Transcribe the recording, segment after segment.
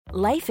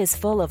Life is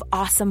full of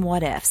awesome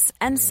what-ifs,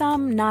 and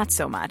some not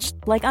so much,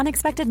 like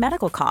unexpected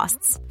medical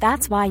costs.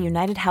 That's why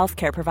United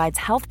Healthcare provides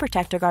Health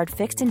Protector Guard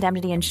fixed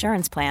indemnity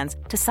insurance plans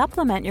to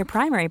supplement your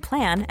primary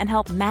plan and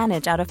help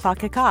manage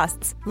out-of-pocket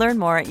costs. Learn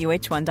more at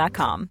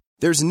uh1.com.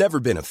 There's never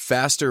been a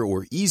faster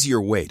or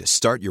easier way to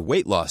start your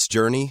weight loss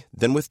journey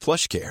than with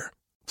PlushCare.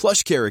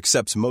 PlushCare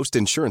accepts most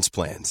insurance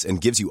plans and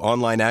gives you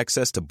online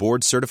access to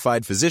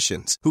board-certified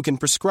physicians who can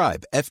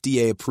prescribe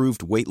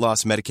FDA-approved weight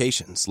loss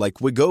medications like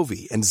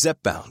Wegovy and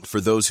Zepbound for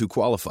those who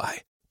qualify.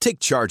 Take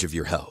charge of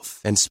your health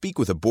and speak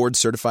with a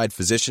board-certified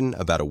physician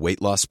about a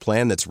weight loss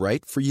plan that's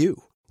right for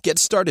you. Get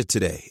started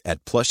today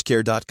at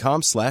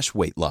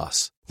plushcare.com/weight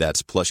loss.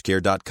 That's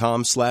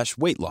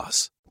plushcare.com/weight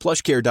loss.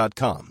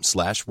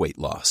 plushcare.com/weight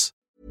loss.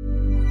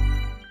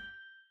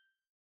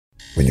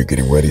 When you're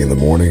getting ready in the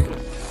morning,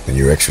 when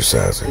you're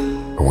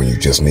exercising, or when you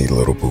just need a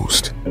little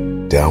boost,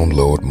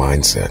 download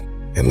Mindset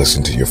and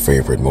listen to your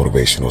favorite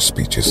motivational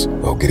speeches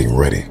while getting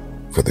ready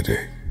for the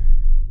day.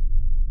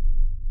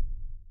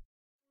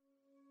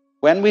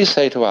 When we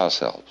say to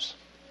ourselves,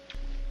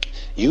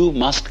 you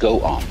must go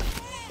on,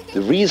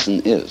 the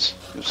reason is,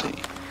 you see,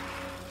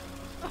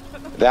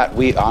 that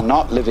we are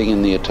not living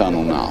in the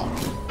eternal now,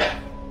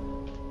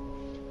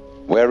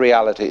 where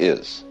reality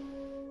is.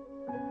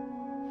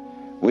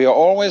 We are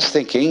always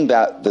thinking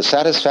that the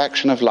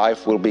satisfaction of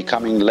life will be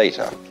coming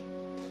later.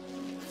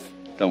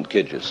 Don't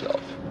kid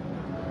yourself.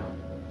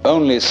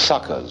 Only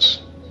suckers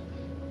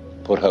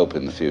put hope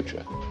in the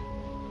future.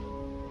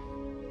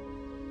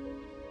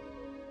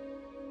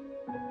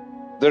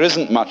 There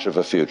isn't much of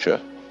a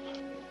future.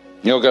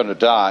 You're going to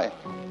die.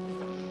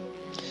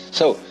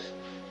 So,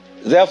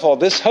 therefore,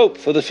 this hope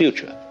for the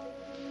future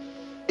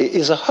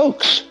is a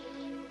hoax.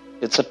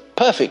 It's a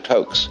perfect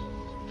hoax.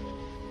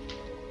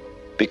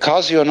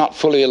 Because you're not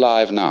fully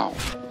alive now,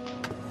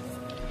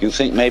 you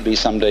think maybe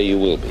someday you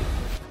will be.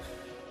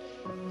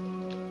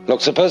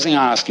 Look, supposing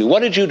I ask you,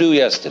 what did you do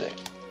yesterday?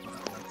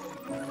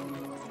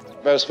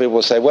 Most people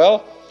will say,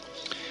 well,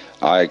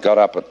 I got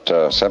up at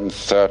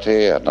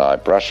 7:30 and I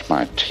brushed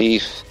my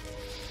teeth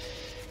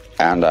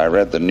and I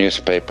read the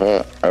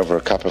newspaper over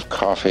a cup of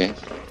coffee.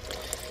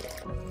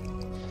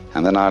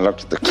 And then I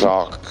looked at the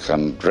clock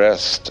and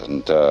dressed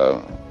and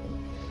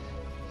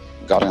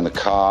got in the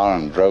car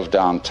and drove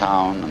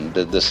downtown and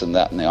did this and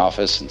that in the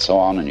office and so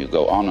on, and you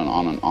go on and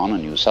on and on,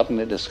 and you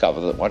suddenly discover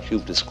that what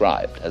you've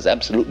described has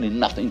absolutely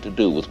nothing to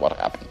do with what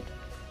happened.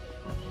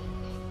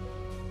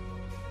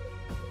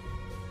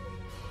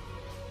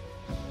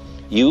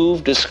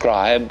 You've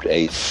described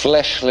a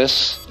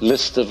fleshless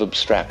list of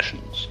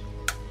abstractions,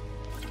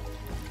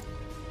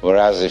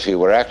 whereas if you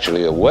were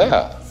actually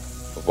aware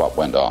of what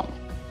went on,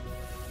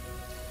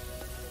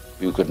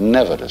 you could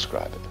never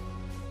describe it.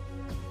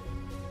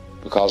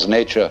 Because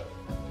nature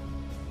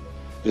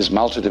is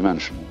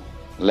multidimensional,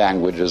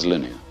 language is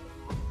linear.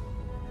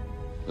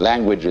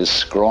 Language is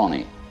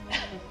scrawny.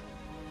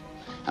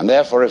 And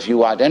therefore, if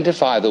you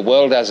identify the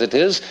world as it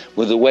is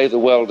with the way the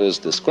world is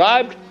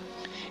described,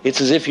 it's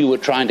as if you were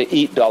trying to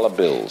eat dollar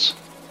bills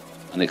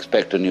and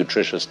expect a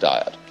nutritious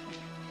diet.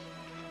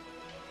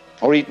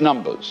 Or eat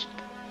numbers.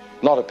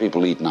 A lot of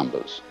people eat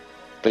numbers.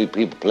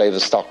 People play the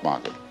stock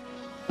market.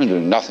 They're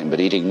doing nothing but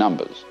eating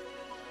numbers.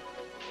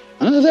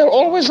 And they're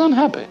always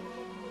unhappy.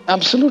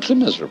 Absolutely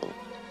miserable,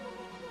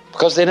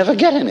 because they never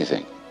get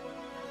anything.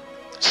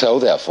 So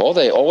therefore,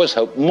 they always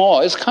hope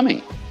more is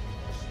coming,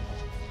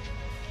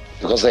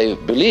 because they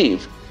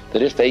believe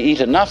that if they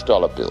eat enough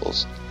dollar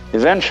bills,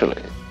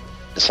 eventually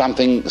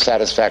something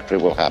satisfactory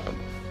will happen.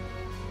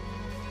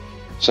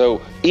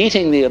 So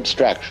eating the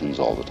abstractions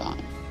all the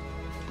time,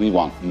 we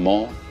want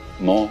more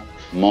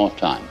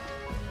time.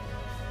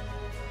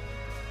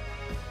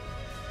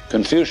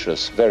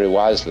 Confucius very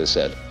wisely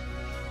said,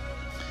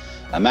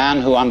 a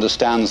man who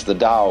understands the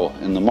Tao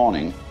in the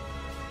morning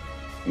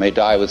may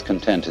die with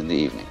content in the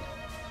evening.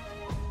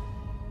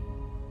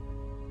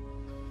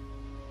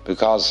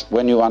 Because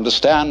when you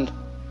understand,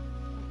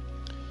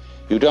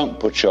 you don't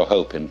put your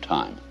hope in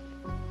time.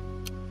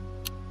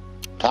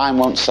 Time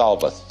won't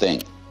solve a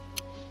thing.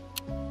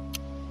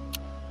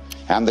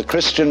 And the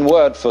Christian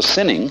word for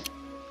sinning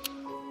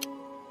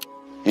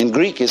in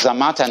Greek is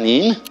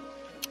amatanin,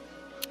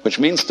 which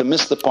means to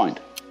miss the point.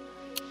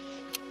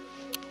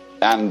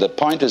 And the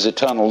point is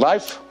eternal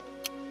life,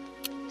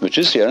 which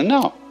is here and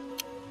now.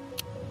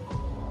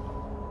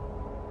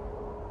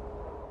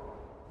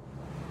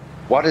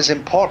 What is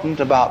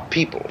important about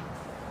people,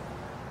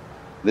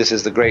 this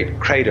is the great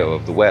credo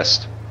of the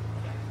West,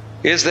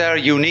 is their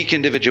unique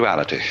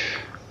individuality.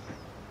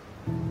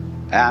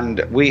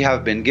 And we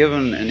have been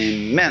given an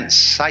immense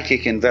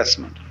psychic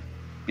investment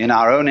in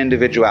our own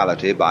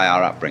individuality by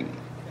our upbringing.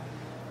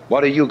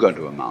 What are you going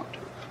to amount to?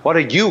 What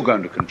are you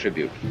going to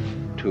contribute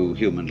to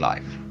human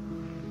life?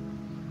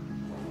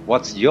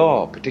 What's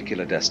your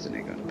particular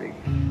destiny going to be?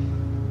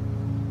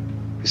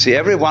 You see,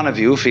 every one of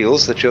you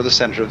feels that you're the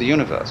center of the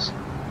universe,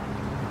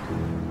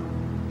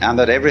 and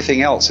that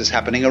everything else is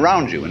happening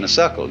around you in a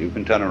circle. You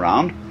can turn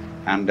around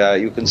and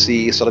you can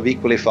see sort of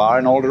equally far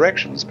in all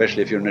directions,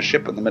 especially if you're in a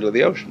ship in the middle of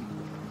the ocean.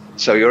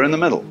 So you're in the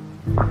middle.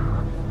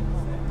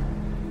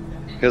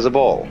 Here's a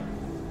ball.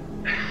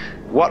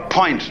 What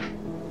point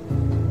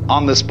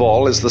on this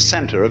ball is the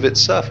center of its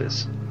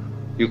surface?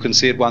 You can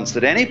see at once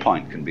that any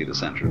point can be the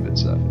center of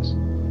its surface.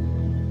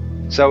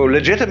 So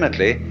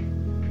legitimately,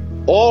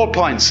 all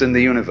points in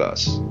the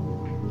universe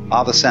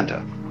are the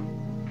center.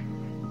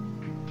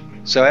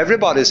 So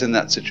everybody's in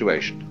that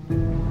situation.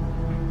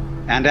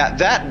 And at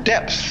that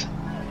depth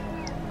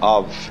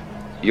of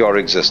your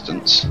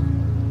existence,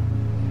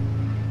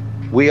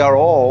 we are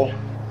all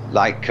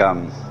like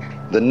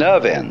the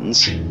nerve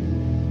ends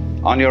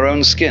on your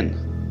own skin.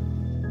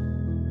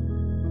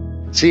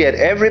 See, at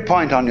every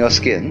point on your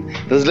skin,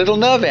 there's a little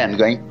nerve end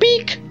going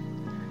beep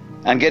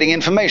and getting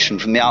information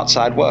from the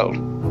outside world.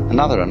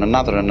 Another and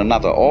another and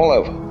another, all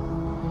over.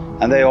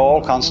 And they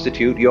all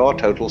constitute your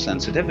total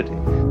sensitivity.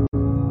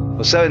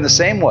 So in the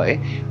same way,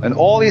 when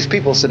all these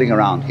people sitting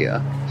around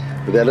here,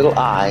 with their little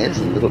eyes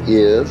and little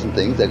ears and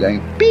things, they're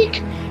going beep,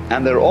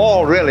 and they're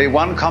all really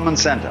one common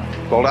center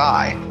called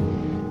I,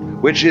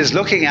 which is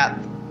looking at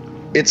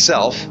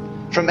itself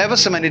from ever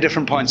so many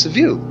different points of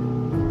view.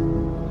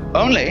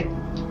 Only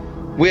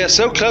we are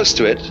so close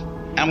to it,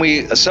 and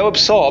we are so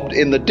absorbed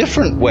in the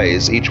different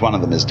ways each one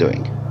of them is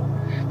doing,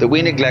 that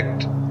we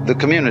neglect the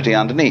community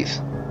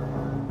underneath.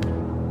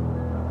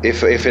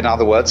 If in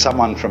other words,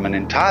 someone from an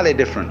entirely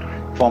different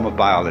form of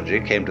biology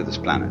came to this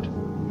planet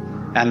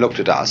and looked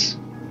at us,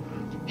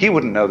 he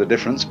wouldn't know the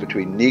difference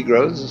between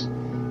Negroes,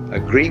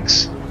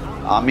 Greeks,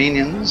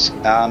 Armenians,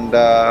 and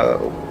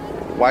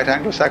white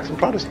Anglo-Saxon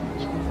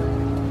Protestants.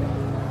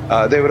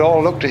 They would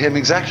all look to him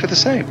exactly the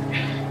same.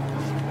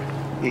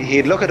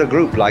 He'd look at a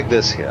group like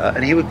this here,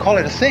 and he would call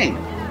it a thing.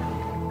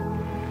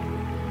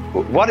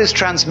 What is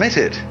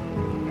transmitted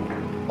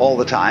all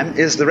the time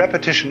is the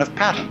repetition of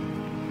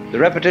pattern, the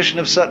repetition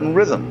of certain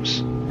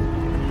rhythms.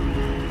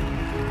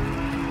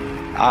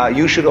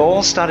 You should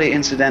all study,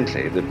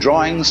 incidentally, the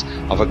drawings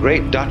of a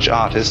great Dutch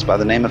artist by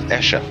the name of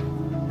Escher.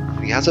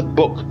 He has a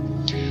book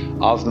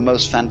of the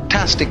most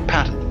fantastic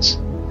patterns,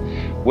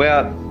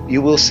 where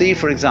you will see,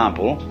 for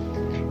example,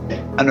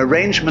 an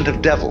arrangement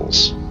of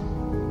devils.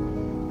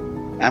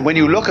 And when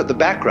you look at the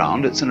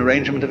background, it's an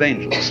arrangement of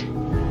angels.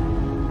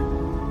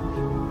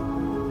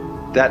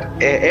 That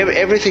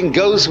everything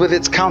goes with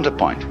its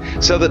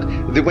counterpoint. So that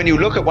when you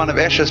look at one of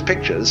Escher's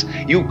pictures,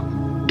 you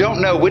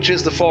don't know which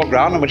is the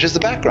foreground and which is the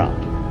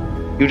background.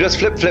 You just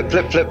flip, flip,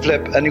 flip, flip,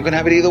 flip, and you can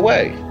have it either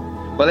way.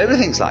 Well,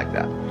 everything's like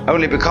that.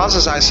 Only because,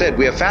 as I said,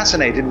 we are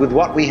fascinated with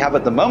what we have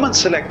at the moment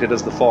selected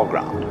as the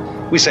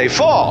foreground. We say,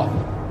 for.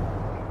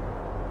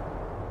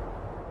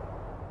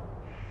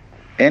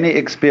 Any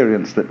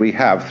experience that we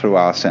have through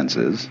our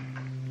senses,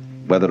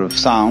 whether of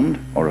sound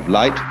or of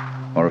light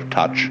or of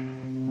touch,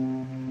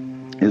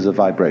 is a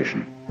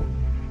vibration.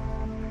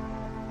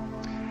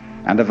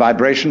 And a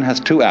vibration has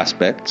two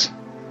aspects,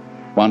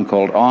 one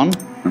called on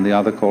and the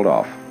other called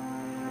off.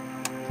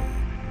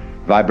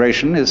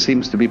 Vibration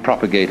seems to be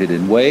propagated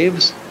in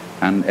waves,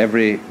 and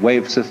every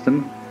wave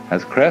system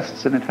has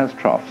crests and it has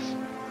troughs.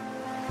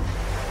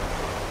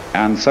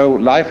 And so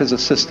life is a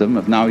system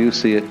of now you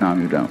see it, now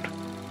you don't.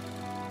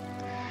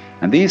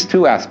 And these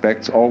two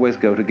aspects always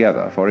go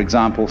together. For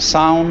example,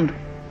 sound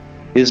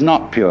is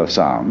not pure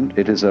sound.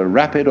 It is a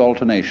rapid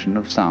alternation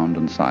of sound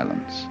and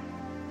silence.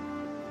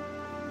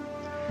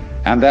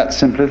 And that's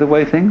simply the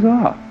way things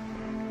are.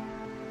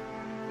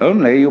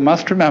 Only you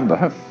must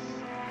remember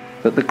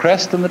that the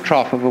crest and the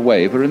trough of a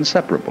wave are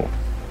inseparable.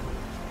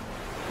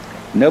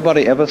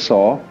 Nobody ever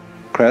saw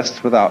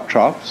crests without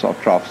troughs or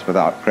troughs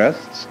without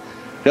crests,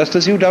 just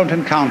as you don't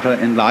encounter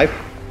in life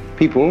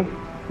people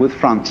with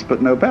fronts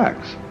but no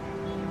backs.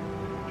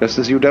 Just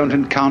as you don't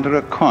encounter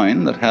a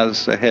coin that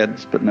has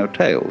heads but no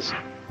tails.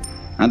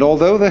 And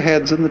although the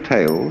heads and the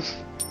tails,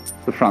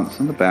 the fronts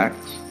and the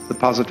backs, the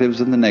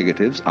positives and the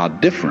negatives are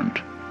different,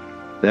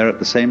 they're at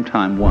the same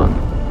time one.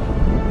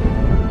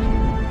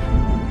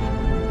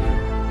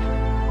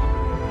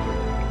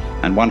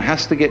 And one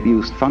has to get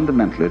used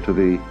fundamentally to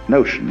the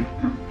notion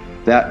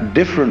that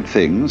different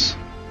things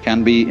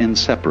can be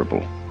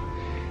inseparable.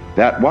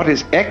 That what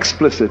is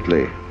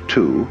explicitly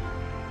two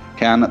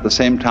can at the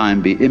same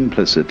time be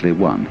implicitly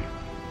one.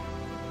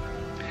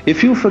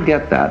 If you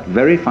forget that,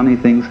 very funny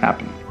things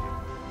happen.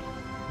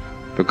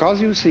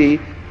 Because you see,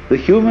 the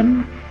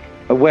human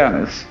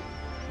awareness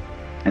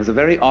is a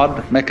very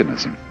odd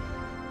mechanism.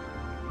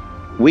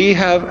 We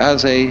have,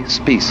 as a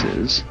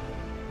species,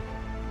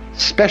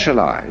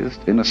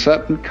 specialized in a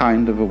certain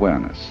kind of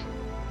awareness,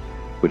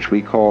 which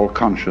we call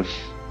conscious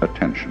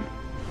attention.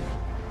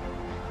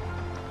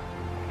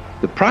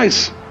 The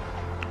price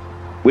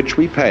which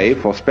we pay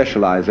for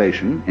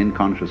specialization in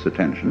conscious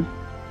attention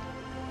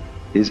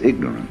is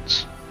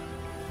ignorance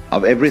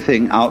of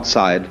everything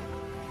outside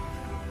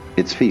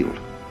its field.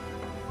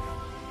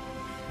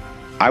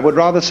 I would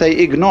rather say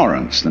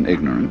ignorance than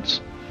ignorance.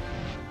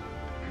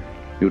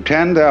 You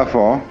tend,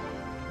 therefore,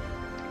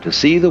 to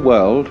see the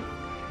world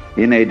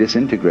in a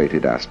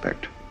disintegrated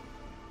aspect.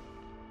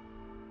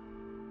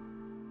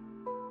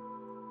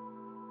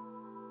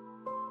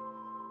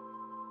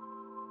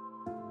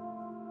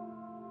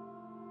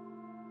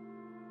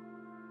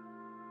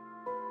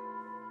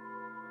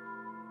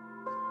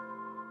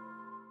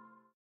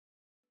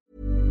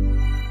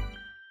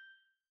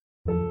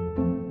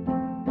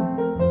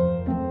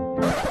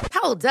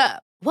 Hold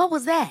up. What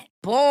was that?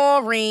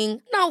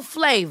 Boring. No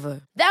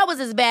flavor. That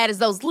was as bad as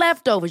those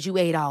leftovers you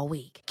ate all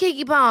week.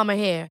 Keke Palmer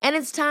here, and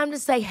it's time to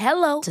say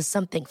hello to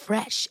something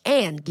fresh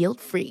and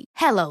guilt-free.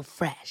 Hello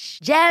Fresh.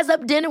 Jazz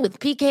up dinner with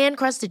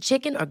pecan-crusted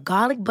chicken or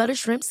garlic butter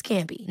shrimp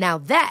scampi. Now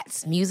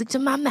that's music to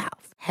my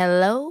mouth.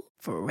 Hello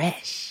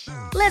Fresh.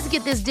 Let's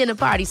get this dinner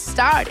party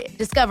started.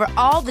 Discover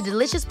all the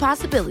delicious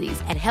possibilities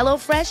at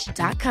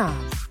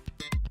HelloFresh.com.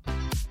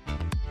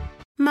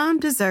 Mom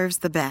deserves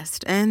the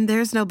best, and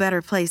there's no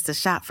better place to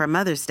shop for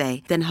Mother's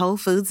Day than Whole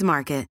Foods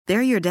Market.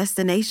 They're your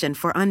destination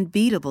for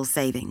unbeatable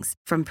savings,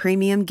 from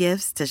premium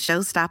gifts to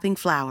show-stopping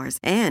flowers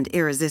and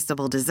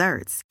irresistible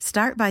desserts.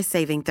 Start by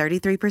saving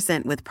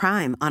 33% with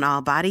Prime on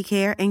all body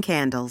care and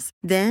candles.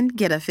 Then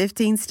get a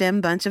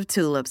 15-stem bunch of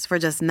tulips for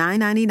just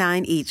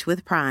 $9.99 each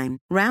with Prime.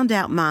 Round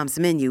out Mom's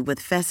menu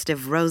with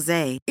festive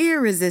rosé,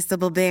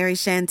 irresistible berry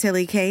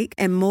chantilly cake,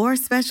 and more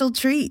special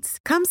treats.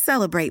 Come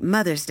celebrate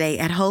Mother's Day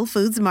at Whole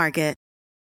Foods Market.